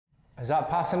Is that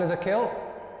passing as a kill?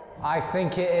 I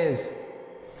think it is.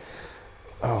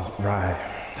 Oh, right.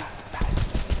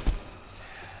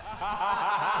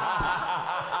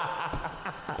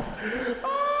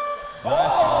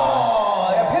 Oh,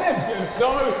 yeah, pin him. No,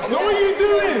 what are you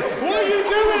doing? What are you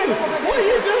doing? What are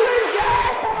you doing?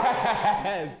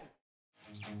 Yes!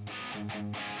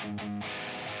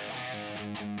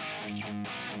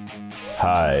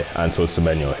 Hi, Antoine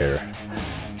Semenyo here.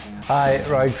 Hi,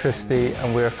 Antoine Christie,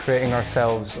 and we're creating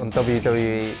ourselves on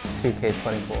WWE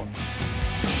 2K24.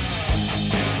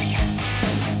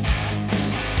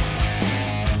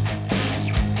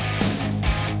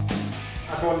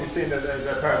 Antoine, you've seen that there's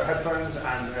a pair of headphones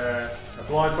and a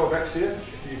blindfold next to you.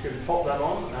 If you can pop them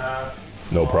on.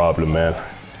 No problem, man.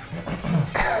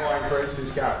 Antoine creates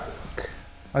his character.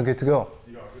 I'm good to go.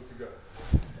 You are good to go.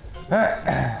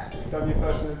 You've done your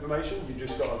personal information, you've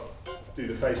just got to do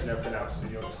the face and everything else,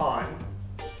 and your time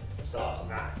starts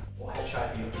now. What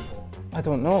headshot are you looking for? I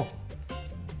don't know.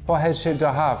 What head shape do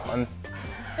I have? I'm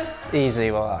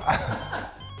easy with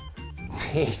that.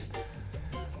 Teeth.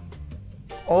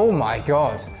 Oh my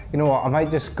God. You know what, I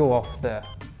might just go off the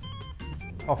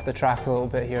track a little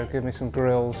bit here, give me some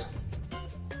grills.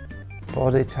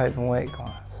 Body type and weight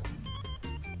class.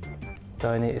 Do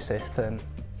I need to say thin?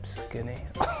 Skinny?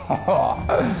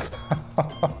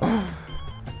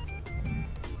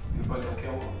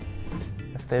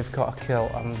 If they've got a kill,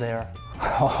 I'm there.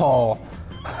 Oh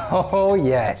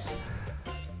yes.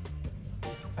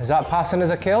 Is that passing as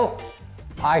a kilt?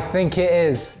 I think it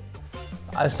is.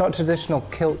 It's not traditional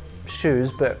kilt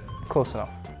shoes, but close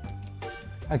enough.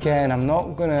 Again, I'm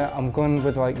going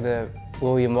with like the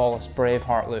William Wallace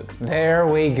Braveheart look. There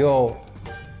we go.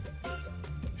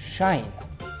 Shine.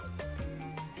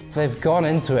 They've gone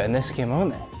into it in this game, haven't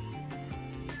they?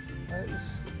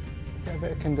 Let's get a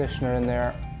bit of conditioner in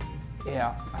there.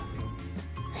 Yeah.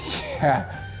 Yeah.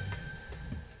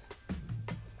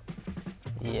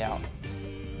 Yeah.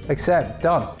 Except,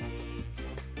 done.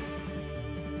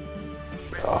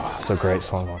 Oh, it's a great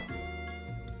song.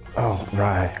 Oh,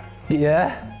 right.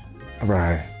 Yeah?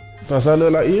 Right. Does that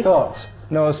look like you? Thoughts?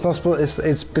 No, it's not supposed.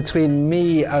 It's between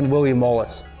me and William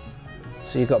Wallace.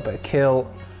 So you got a bit of kilt.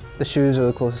 The shoes are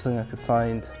the closest thing I could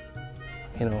find.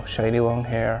 You know, shiny long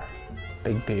hair,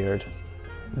 big beard,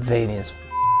 veiny as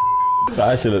That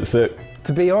actually looks sick.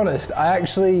 To be honest,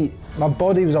 my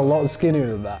body was a lot skinnier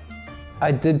than that.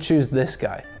 I did choose this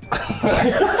guy.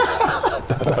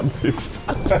 That makes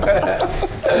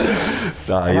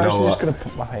Nah, I'm you know actually what? just gonna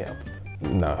put my height up.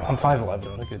 No. I'm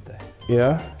 5'11" on a good day.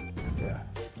 Yeah? Yeah.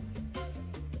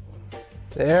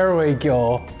 There we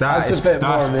go. That's a bit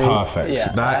more me. Perfect.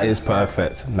 Yeah, that is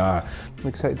perfect. Nah. I'm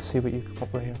excited to see what you can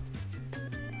pop right here.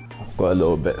 I've got a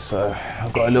little bit, so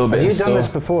I've got a little bit. Have you done this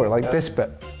before, like this bit?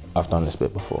 I've done this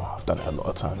bit before. I've done it a lot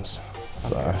of times,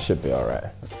 so I should be all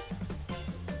right.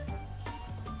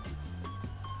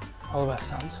 All the best,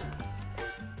 hands.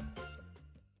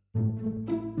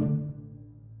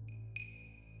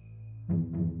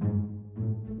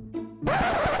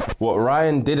 What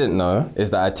Ryan didn't know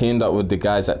is that I teamed up with the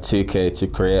guys at 2K to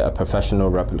create a professional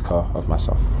replica of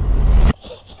myself.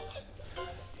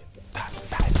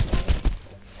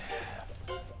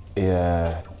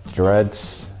 Yeah,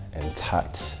 dreads,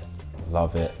 intact,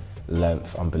 love it.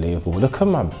 Length, unbelievable. Look at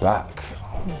my back.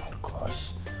 Oh my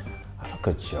gosh, I look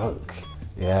a joke.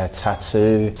 Yeah,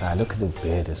 tattoo. Look at the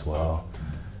beard as well.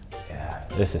 Yeah,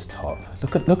 this is top.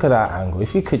 Look at that angle.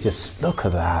 If you could just look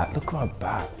at that. Look at my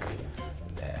back.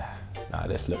 Yeah, nah,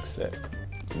 this looks sick.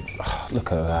 Oh,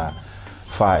 look at that.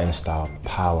 Fighting style,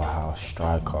 powerhouse,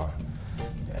 striker.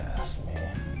 Yeah, that's me.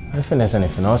 I don't think there's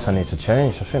anything else I need to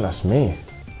change. I think that's me.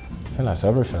 I think that's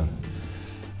everything.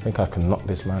 I think I can knock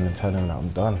this man and tell him that I'm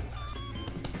done.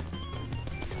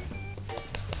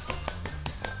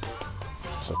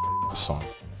 It's a song.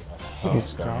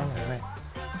 He's done, really.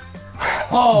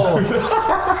 Oh!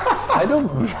 I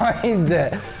don't mind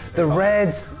it. The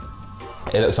reds.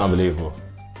 It looks unbelievable.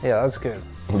 Yeah, that's good.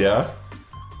 Yeah?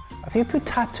 Have you put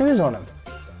tattoos on him?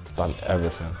 Done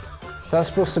everything. That's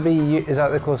supposed to be, is that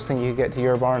the closest thing you get to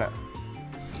your Barnett?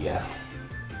 Yeah.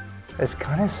 It's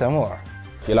kind of similar.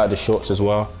 You like the shorts as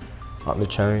well? Like the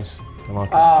cherries? You like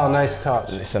it? Oh, nice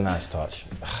touch. It's a nice touch.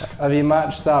 Have you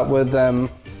matched that with the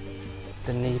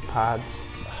knee pads?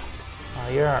 Oh,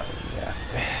 yeah.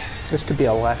 This could be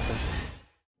a lesson.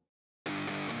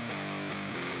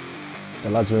 The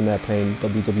lads are in there playing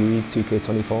WWE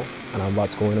 2K24 and I'm about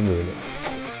to go in and ruin it.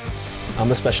 I'm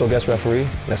the special guest referee,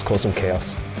 let's cause some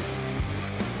chaos.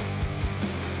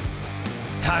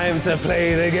 Time to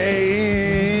play the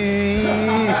game!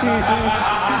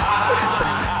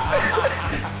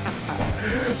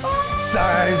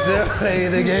 Time time to play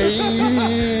the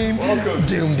game. Welcome.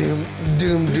 Doom, doom,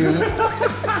 doom, doom.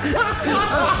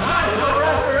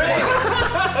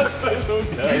 Special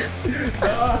guest.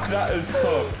 That is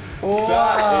top. Wow.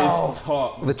 That is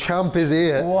top. The champ is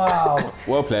here. Wow.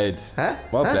 Well played. Huh?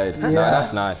 Well played. No,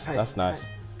 that's nice. That's nice.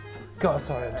 God,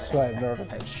 sorry, I'm sweating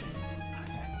nervous.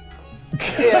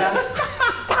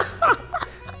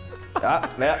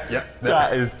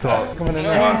 That is top. Coming in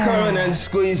Coming and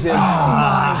squeezing.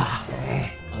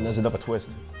 And there's another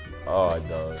twist. Oh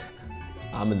no.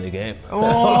 I'm in the game.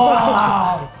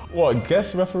 What,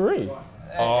 guest referee?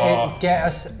 Get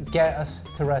us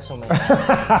to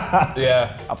WrestleMania.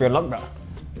 Yeah. Have you unlocked that?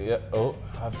 Yeah. Oh,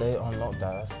 have they unlocked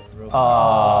that? That's the real.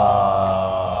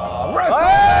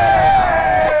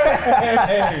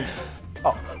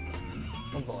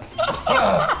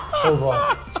 Oh boy.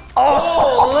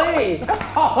 Holy!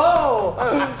 Oh!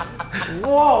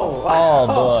 Whoa! Oh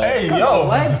boy. Hey, yo.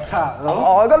 Leg tap though.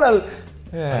 Oh, I got a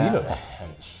You look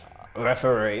hench.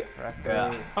 referee.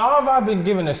 Yeah. How have I been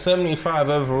given a 75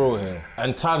 overall here?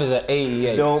 And Tav is at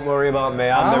 88. Don't worry about me.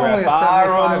 I'm the I'm only ref. a I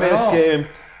run 75 this all. game.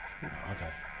 Okay.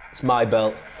 It's my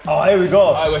belt. Oh, here we go.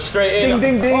 All right, we're straight in.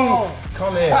 Ding, ding, ding. Oh.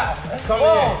 Come here. Come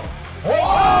here.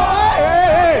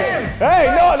 Hey,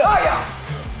 no, no.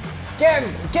 Get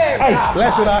him! Get him! Hey,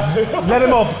 listen, let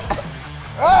him up.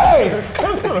 Hey,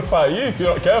 I'm gonna fight you if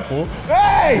you're not careful.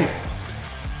 hey.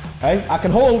 Hey, I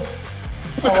can hold.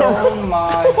 Oh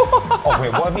my. Oh,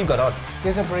 wait, what have you got on?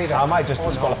 Give us a breather. I might just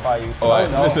disqualify you. All right,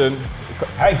 no. listen.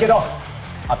 Hey, get off.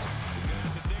 Up.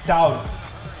 Down.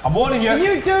 I'm warning you. Can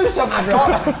you do something?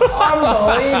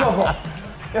 Unbelievable.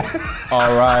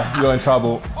 All right, you're in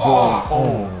trouble.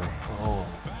 Boom.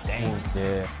 Dang.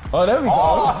 Yeah. Oh, there we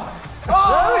go.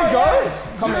 There we go.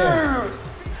 Come here.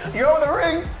 You're over the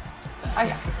ring.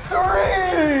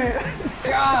 Three.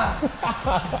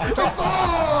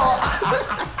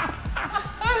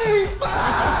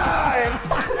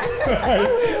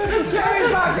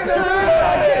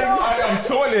 I am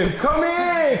toiling. Come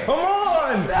here. Come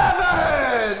on.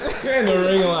 7. Get in the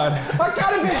ring, lad. I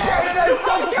gotta be counted.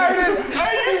 Stop counting.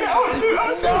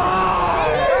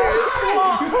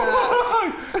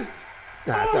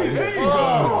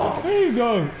 There you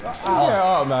go. Yeah,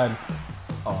 oh, man.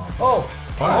 Oh.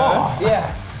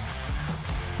 Yeah.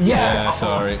 Yeah,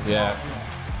 sorry. Yeah.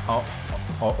 Oh,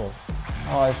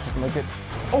 Oh, this doesn't look good.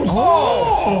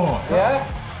 Oh. Yeah.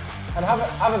 And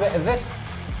have a bit of this.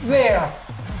 There.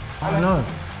 Oh no,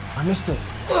 I missed it.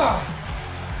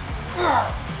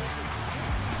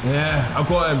 Yeah, I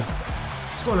got him.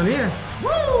 what's going on here?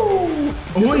 Woo!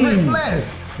 It's the Ric Flair.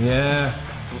 Yeah.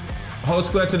 Hold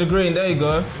square to the green, there you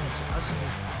go.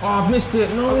 Oh, I've missed it,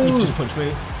 no. You just punched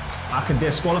me. I can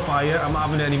disqualify you. I'm not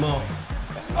having it anymore.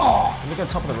 Oh, look at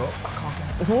the top of the rope. I can't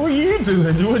get it. What are you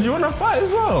doing? Do you want to fight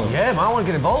as well? Yeah, man, I want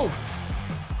to get involved.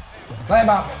 Let him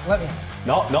out. Let me.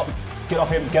 No, no. Get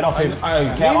off him. Get off him.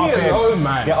 Get Get off leave me him. alone,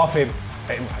 man. Get off him.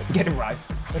 Get him right. Get him right.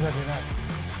 What do I do now?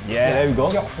 Yeah, there we go.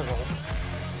 Get off the rope.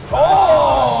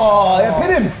 Oh, yeah,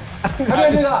 pin him. How do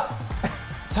I do that?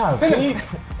 Tav, Finish. can you...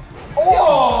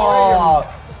 Oh.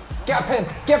 Get a pin.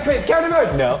 Get a pin. Count him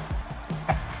out. No,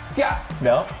 Get.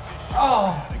 no,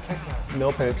 Oh.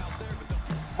 no pin.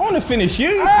 I want to finish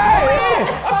you. Hey! I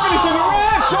finished the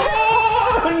ref, come on!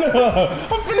 I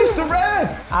finished the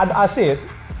ref! I see it.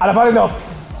 And I've had enough.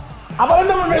 I've had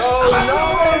enough of it.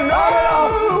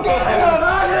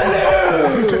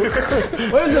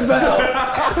 Where's the bell?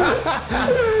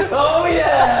 Oh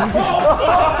yeah.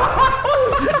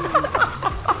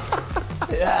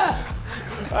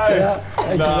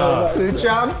 The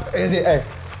champ is it. Hey,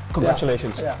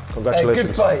 congratulations. Yeah. Congratulations. Hey,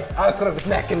 good fight. I thought it was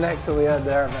neck and neck till the end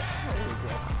there.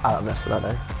 I don't mess with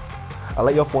that, eh? I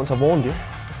let you off once, I warned you.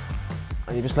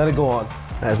 And you just let it go on.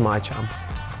 There's my champ.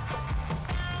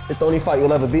 It's the only fight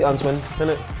you'll ever beat, Antoine, isn't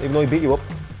it? Even though he beat you up.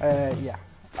 Yeah.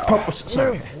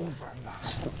 Sorry.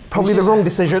 Probably the wrong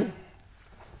decision,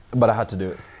 but I had to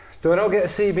do it. Do I not get a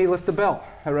CB lift the belt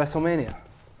at WrestleMania?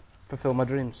 Fulfill my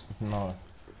dreams. No.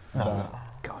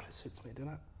 God, it suits me, doesn't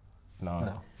it?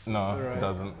 No, it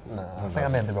doesn't. I think I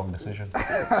made the wrong decision.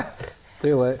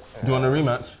 Too late. Do you want a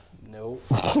rematch? No.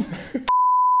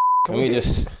 Can we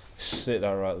just sit that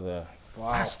right there?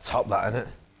 Wow. That's top, that, isn't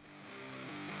it?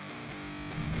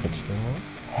 Extreme rules?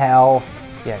 Hell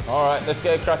yeah. All right, let's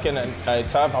get cracking. And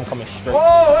Tav, I'm coming straight.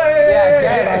 Oh, yeah,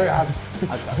 get it out.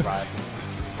 That's right.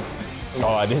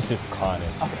 Oh, this is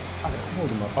carnage.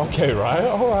 Okay, right,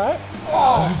 all right.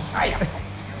 Oh,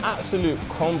 Absolute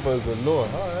combo galore.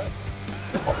 All right.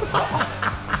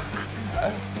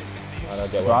 I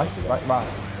don't get what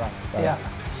Right. yeah.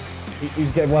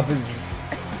 He's getting weapons.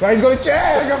 Right, he's got a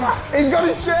chair. He's got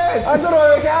his chair. I don't know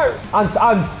where to go.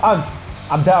 Ant.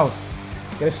 I'm down.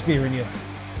 Get a spear in you.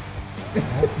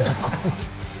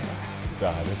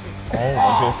 Nah, this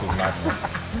is madness.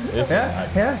 This is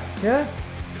madness. Yeah.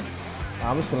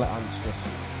 I'm just gonna let Ant just.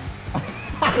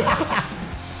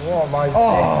 What am I saying?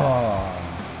 Oh.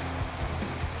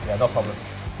 Yeah, no problem.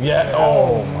 Yeah.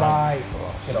 Oh my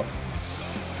gosh. Get up.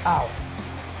 Ow.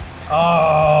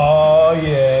 Oh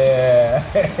yeah.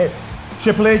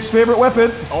 Triple H's favourite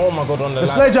weapon. Oh my God, on the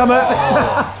sledgehammer.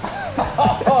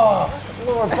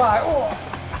 Lower back. Oh.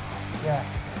 Yeah.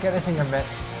 Get this in your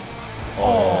mitts.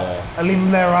 Oh. I leave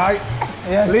him there, right?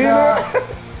 Yes, Leave sir.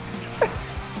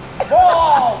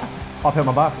 Oh! I'll hit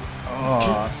my back.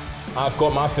 Oh. I've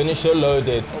got my finisher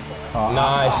loaded.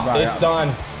 Nice. right, It's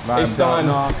done. Right, It's done.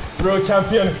 no. Real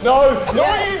champion. No. What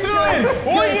are you doing?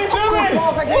 What are you doing?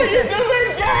 What are you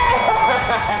doing?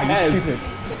 Yeah. Are you stupid?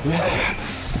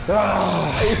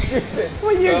 Are you stupid?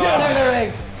 What are you doing in the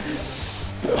ring?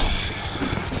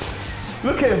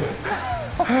 Look at him.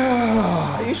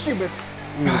 Are you stupid?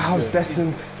 I was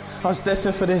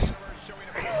destined for this.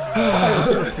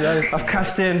 I've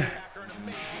cashed in.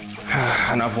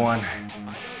 And I've won.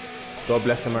 God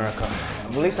bless America.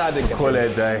 At least I didn't Call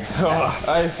it a day.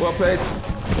 Hey, well played.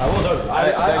 Well done.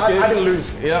 Thank you. I didn't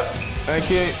lose. Yep. Thank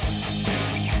you.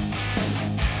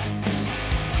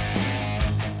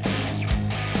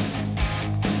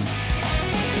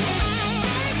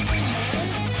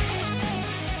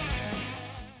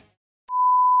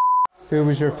 Who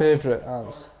was your favourite,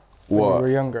 Ants? When What? you were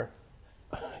younger?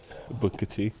 Booker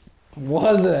T.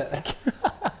 Was it?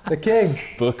 The King.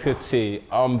 Booker T.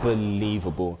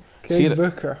 Unbelievable. King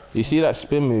Booker. You see that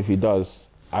spin move he does?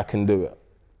 I can do it.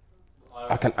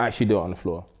 I can actually do it on the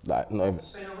floor. Like, not even.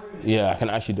 Yeah, I can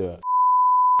actually do it.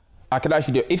 I could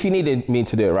actually do it. If you needed me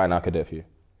to do it right now, I could do it for you.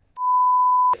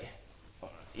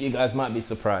 You guys might be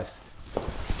surprised.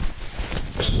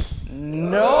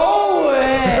 No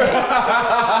way!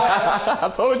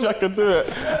 I told you I could do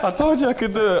it. I told you I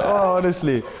could do it. Oh,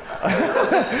 honestly.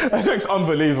 It looks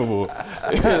unbelievable.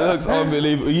 It looks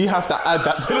unbelievable. You have to add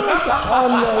that to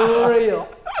the Unreal.